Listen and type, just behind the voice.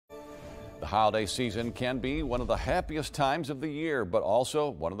holiday season can be one of the happiest times of the year, but also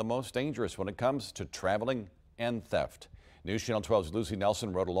one of the most dangerous when it comes to traveling and theft. News Channel 12's Lucy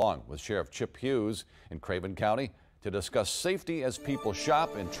Nelson rode along with Sheriff Chip Hughes in Craven County to discuss safety as people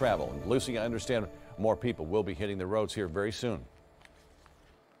shop and travel. And Lucy, I understand more people will be hitting the roads here very soon.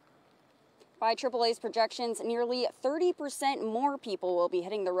 By AAA's projections, nearly 30% more people will be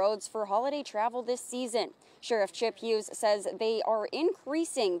hitting the roads for holiday travel this season. Sheriff Chip Hughes says they are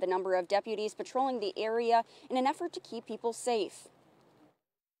increasing the number of deputies patrolling the area in an effort to keep people safe.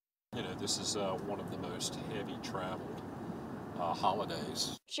 You know, this is one of the most heavy traveled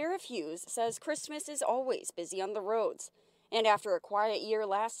holidays. Sheriff Hughes says Christmas is always busy on the roads. And after a quiet year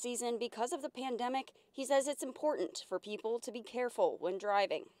last season because of the pandemic, he says it's important for people to be careful when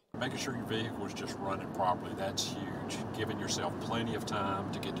driving. Making sure your vehicle is just running properly, that's huge. Giving yourself plenty of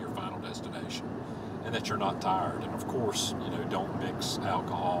time to get to your final destination and that you're not tired. And of course, you know, don't mix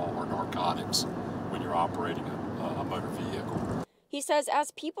alcohol or narcotics when you're operating a motor vehicle. He says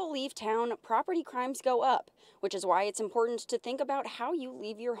as people leave town, property crimes go up, which is why it's important to think about how you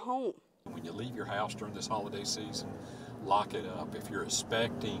leave your home. When you leave your house during this holiday season, lock it up. If you're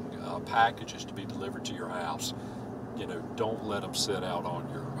expecting packages to be delivered to your house, you know, don't let them sit out on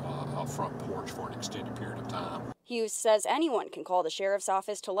your front porch for an extended period of time. Hughes says anyone can call the sheriff's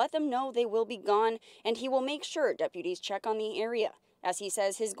office to let them know they will be gone, and he will make sure deputies check on the area. As he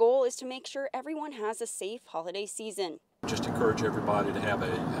says, his goal is to make sure everyone has a safe holiday season. Just encourage everybody to have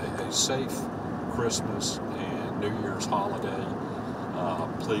a safe Christmas and New Year's holiday.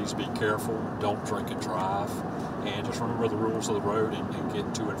 Please be careful, don't drink and drive, and just remember the rules of the road and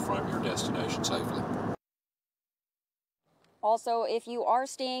get to and from your destination safely. Also, if you are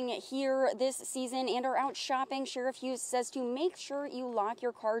staying here this season and are out shopping, Sheriff Hughes says to make sure you lock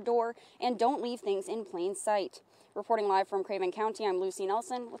your car door and don't leave things in plain sight. Reporting live from Craven County, I'm Lucy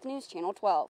Nelson with News Channel 12.